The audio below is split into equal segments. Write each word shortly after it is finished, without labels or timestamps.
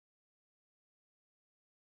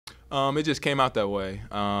It just came out that way.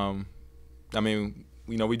 I mean,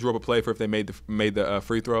 we drew up a play for if they made the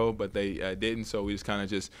free throw, but they didn't. So we just kind of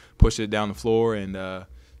just pushed it down the floor and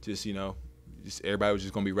just everybody was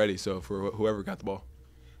just gonna be ready. So for whoever got the ball.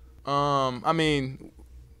 I mean,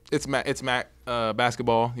 it's MAC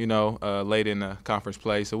basketball, late in the conference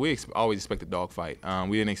play. So we always expected a dogfight.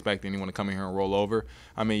 We didn't expect anyone to come in here and roll over.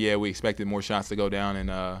 I mean, yeah, we expected more shots to go down and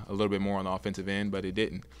a little bit more on the offensive end, but it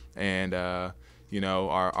didn't. And our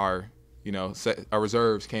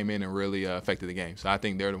reserves came in and really affected the game. So I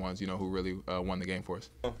think they're the ones, who really won the game for us.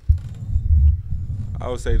 I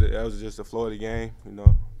would say that was just the flow of the game,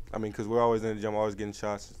 I mean, because we're always in the gym, always getting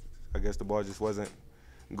shots. I guess the ball just wasn't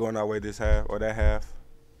going our way this half or that half.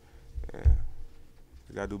 Yeah,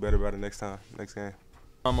 we got to do better about it next game.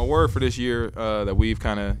 A word for this year that we've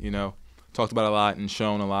kind of, talked about a lot and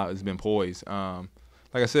shown a lot has been poise.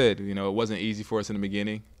 Like I said, it wasn't easy for us in the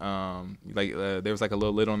beginning. There was like a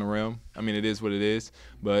little lid on the rim. I mean, it is what it is.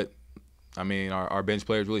 But, I mean, our bench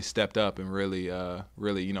players really stepped up and really,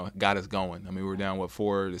 got us going. I mean, we were down,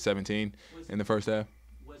 4-17 in the first half.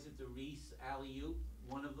 Was it the Reese alley-oop,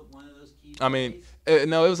 one of those key plays? I mean,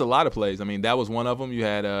 no, it was a lot of plays. I mean, that was one of them. You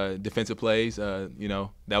had defensive plays. That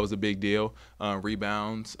was a big deal.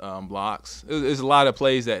 Rebounds, blocks. There's a lot of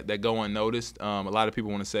plays that go unnoticed. A lot of people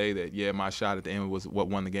want to say that, yeah, my shot at the end was what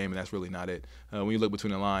won the game, and that's really not it. When you look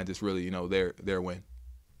between the lines, it's really, their win.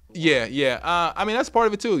 Yeah. I mean, that's part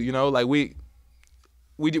of it too. Like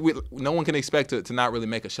no one can expect to not really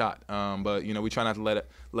make a shot. But we try not to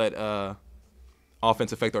let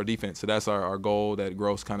offense affect our defense. So that's our goal that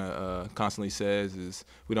Gross kind of constantly says is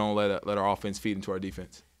we don't let our offense feed into our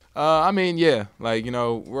defense. I mean, yeah,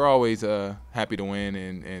 we're always happy to win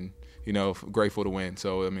and grateful to win.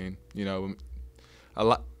 So I mean, a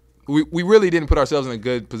lot. We really didn't put ourselves in a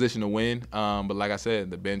good position to win. But like I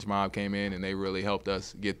said, the bench mob came in and they really helped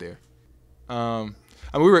us get there. I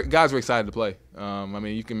mean, guys were excited to play. I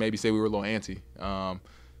mean, you can maybe say we were a little antsy.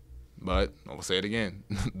 But I'll say it again.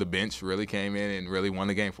 The bench really came in and really won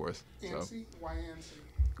the game for us. Antsy? So. Why antsy?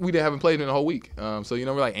 We haven't played in a whole week. So,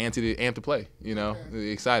 we're like amped to play,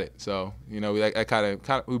 Okay. excited. So, we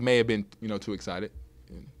may have been, too excited.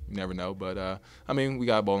 You never know. But, I mean, we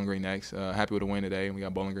got Bowling Green next. Happy with a win today, and we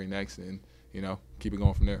got Bowling Green next. And, keep it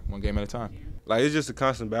going from there, one game at a time. It's just a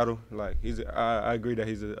constant battle. I agree that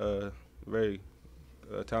he's a very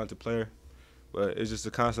talented player. But it's just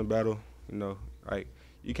a constant battle,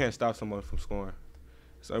 you can't stop someone from scoring.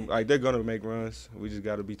 So they're gonna make runs. We just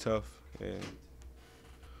gotta be tough. And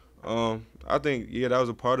I think that was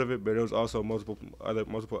a part of it, but there was also multiple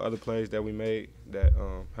other plays that we made that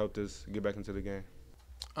helped us get back into the game.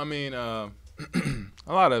 I mean, a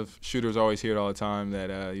lot of shooters always hear it all the time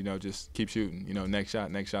that just keep shooting. Next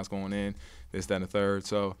shot's going in, this, that, and the third.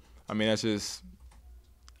 So I mean, that's just.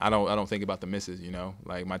 I don't think about the misses,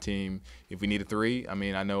 Like my team, if we need a three, I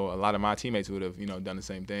mean, I know a lot of my teammates would have, done the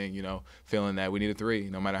same thing, feeling that we need a three.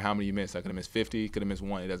 No matter how many you miss, I could have missed 50, could have missed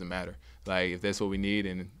one, it doesn't matter. If that's what we need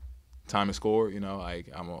and time to score, I'm going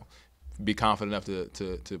to be confident enough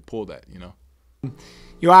to pull that,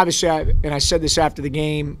 You obviously, and I said this after the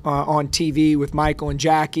game on TV with Michael and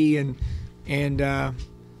Jackie and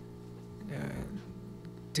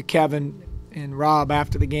to Kevin and Rob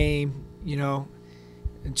after the game,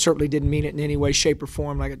 and certainly didn't mean it in any way, shape, or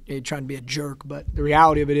form like trying to be a jerk. But the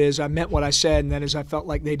reality of it is I meant what I said, and that is I felt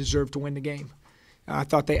like they deserved to win the game. I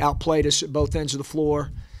thought they outplayed us at both ends of the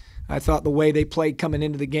floor. I thought the way they played coming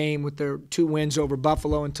into the game with their 2 wins over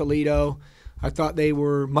Buffalo and Toledo, I thought they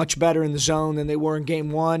were much better in the zone than they were in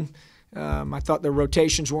game 1. I thought their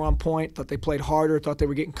rotations were on point. Thought they played harder. Thought they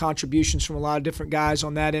were getting contributions from a lot of different guys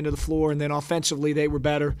on that end of the floor. And then offensively, they were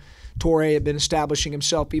better. Torrey had been establishing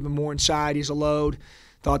himself even more inside. He's a load.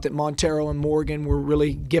 Thought that Montero and Morgan were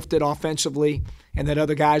really gifted offensively, and that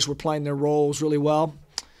other guys were playing their roles really well.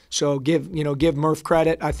 So give Murph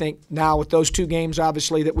credit. I think now with those 2 games,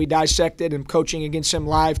 obviously, that we dissected and coaching against him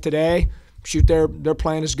live today, they're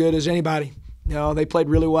playing as good as anybody. They played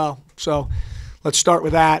really well. So let's start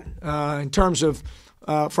with that. In terms of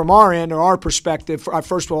from our end or our perspective,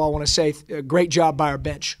 first of all, I want to say a great job by our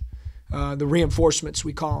bench. The reinforcements,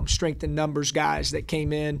 we call them, strength in numbers guys that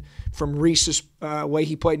came in from Reese's way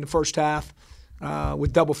he played in the first half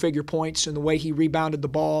with double-figure points and the way he rebounded the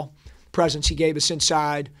ball, presence he gave us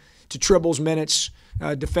inside, to Tribble's minutes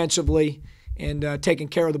defensively and taking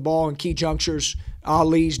care of the ball in key junctures,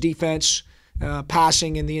 Ali's defense,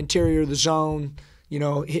 passing in the interior of the zone,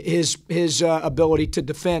 his ability to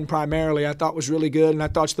defend primarily I thought was really good, and I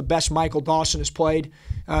thought it's the best Michael Dawson has played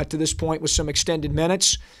to this point with some extended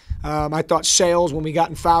minutes. I thought Sales, when we got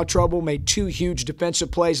in foul trouble, made 2 huge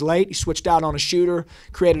defensive plays late. He switched out on a shooter,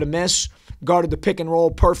 created a miss, guarded the pick and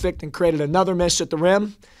roll perfect, and created another miss at the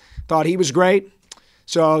rim. Thought he was great.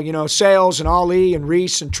 So, Sales and Ali and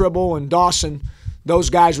Reese and Tribble and Dawson, those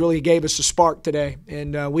guys really gave us a spark today.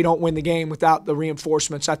 And we don't win the game without the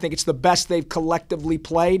reinforcements. I think it's the best they've collectively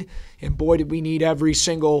played. And boy, did we need every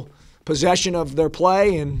single possession of their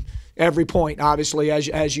play and every point, obviously,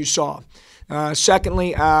 as you saw.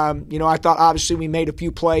 Secondly, I thought obviously we made a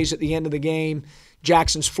few plays at the end of the game.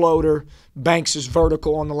 Jackson's floater, Banks'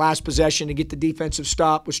 vertical on the last possession to get the defensive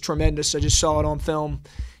stop was tremendous. I just saw it on film.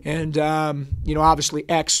 And, obviously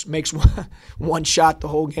X makes one shot the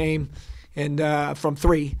whole game and from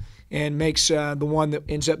 3 and makes the one that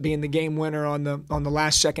ends up being the game winner on the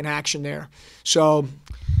last second action there. So,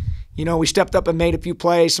 we stepped up and made a few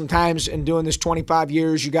plays. Sometimes in doing this 25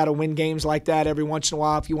 years, you got to win games like that every once in a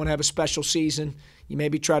while. If you want to have a special season, you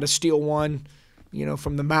maybe try to steal one,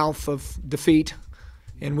 from the mouth of defeat.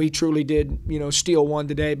 And we truly did, steal one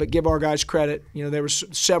today. But give our guys credit. There were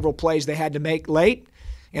several plays they had to make late,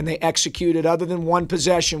 and they executed other than one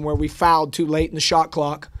possession where we fouled too late in the shot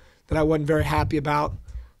clock that I wasn't very happy about.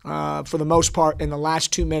 For the most part, in the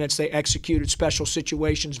last 2 minutes, they executed special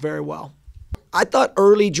situations very well. I thought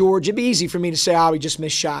early, George, it'd be easy for me to say, we just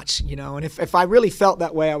missed shots, and if I really felt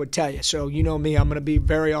that way, I would tell you. So you know me, I'm going to be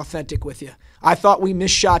very authentic with you. I thought we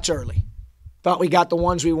missed shots early. Thought we got the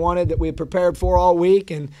ones we wanted that we had prepared for all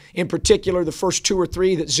week, and in particular, the first 2 or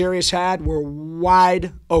 3 that Zarius had were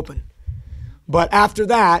wide open. But after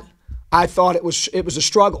that, I thought it was a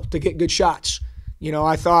struggle to get good shots.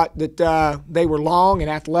 I thought that they were long and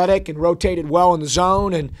athletic and rotated well in the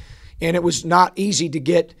zone, and it was not easy to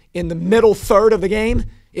get in the middle third of the game.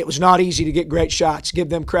 It was not easy to get great shots. Give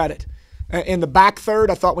them credit. In the back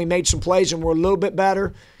third, I thought we made some plays and were a little bit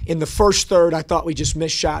better. In the first third, I thought we just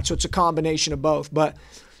missed shots. So it's a combination of both. But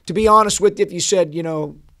to be honest with you, if you said,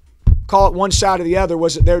 call it one side or the other,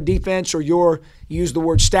 was it their defense or you use the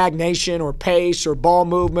word stagnation or pace or ball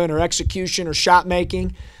movement or execution or shot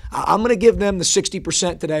making, I'm going to give them the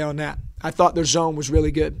 60% today on that. I thought their zone was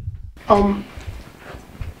really good.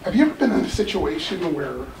 Have you ever been in a situation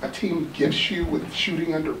where a team gifts you with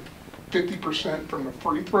shooting under 50% from the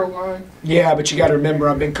free throw line? Yeah, but you got to remember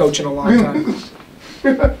I've been coaching a long time.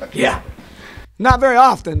 Yeah. Not very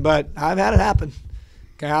often, but I've had it happen.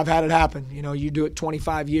 Okay, I've had it happen. You do it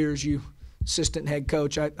 25 years, you assistant head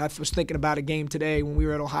coach. I was thinking about a game today when we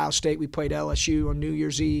were at Ohio State. We played LSU on New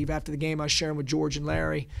Year's Eve. After the game, I was sharing with George and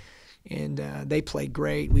Larry, and they played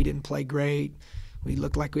great. We didn't play great. We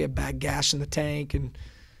looked like we had bad gas in the tank, and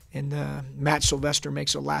Matt Sylvester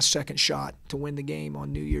makes a last-second shot to win the game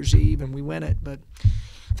on New Year's Eve, and we win it. But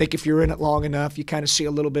I think if you're in it long enough, you kind of see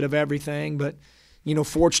a little bit of everything. But,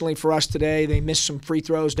 fortunately for us today, they missed some free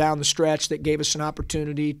throws down the stretch that gave us an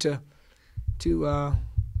opportunity to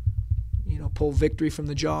pull victory from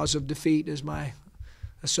the jaws of defeat, as my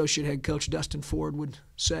associate head coach Dustin Ford would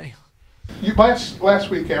say. Last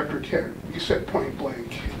week after Kent, you said point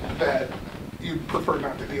blank that you'd prefer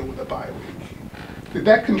not to deal with a bye week. Did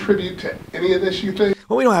that contribute to any of this, you think?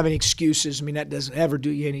 Well, we don't have any excuses. I mean, that doesn't ever do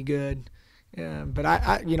you any good. But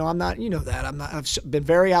I'm not, that. I've been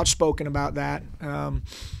very outspoken about that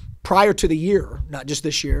prior to the year, not just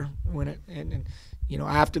this year.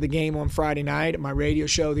 After the game on Friday night at my radio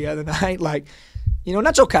show the other night, and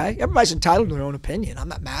that's okay. Everybody's entitled to their own opinion. I'm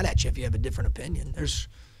not mad at you if you have a different opinion. There's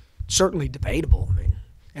certainly debatable. I mean,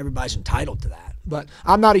 everybody's entitled to that. But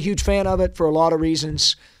I'm not a huge fan of it for a lot of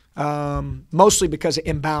reasons. Mostly because of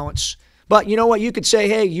imbalance. But you know what? You could say,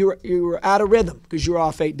 hey, you were out of rhythm because you were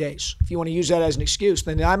off 8 days. If you want to use that as an excuse,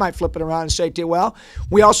 then I might flip it around and say to you, well,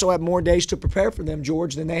 we also have more days to prepare for them,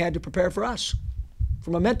 George, than they had to prepare for us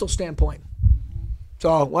from a mental standpoint.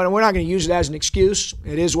 So we're not going to use it as an excuse.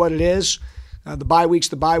 It is what it is. The bye week's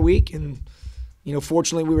the bye week. And,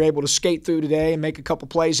 fortunately we were able to skate through today and make a couple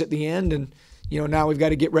plays at the end. And, now we've got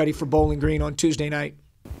to get ready for Bowling Green on Tuesday night.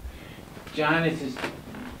 John,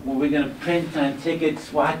 were we going to print on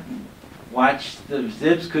tickets? Watch the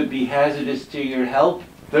Zips could be hazardous to your health.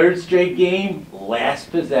 3rd straight game, last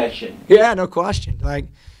possession. Yeah, no question.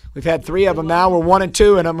 We've had 3 of them now. We're 1 and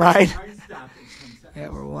 2 in them, right? Yeah,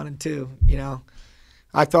 we're 1 and 2.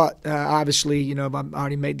 I thought obviously, I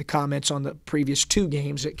already made the comments on the previous 2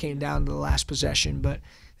 games that came down to the last possession, but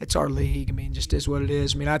it's our league. I mean, just is what it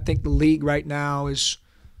is. I mean, I think the league right now is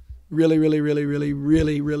really, really, really, really,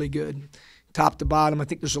 really, really good. top to bottom. I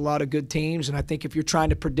think there's a lot of good teams, and I think if you're trying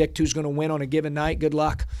to predict who's going to win on a given night, good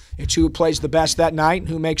luck. It's who plays the best that night and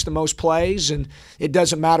who makes the most plays, and it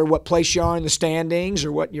doesn't matter what place you are in the standings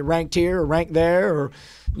or what you're ranked here or ranked there, or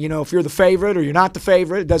if you're the favorite or you're not the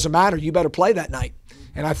favorite, it doesn't matter. You better play that night.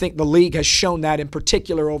 And I think the league has shown that in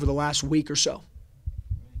particular over the last week or so.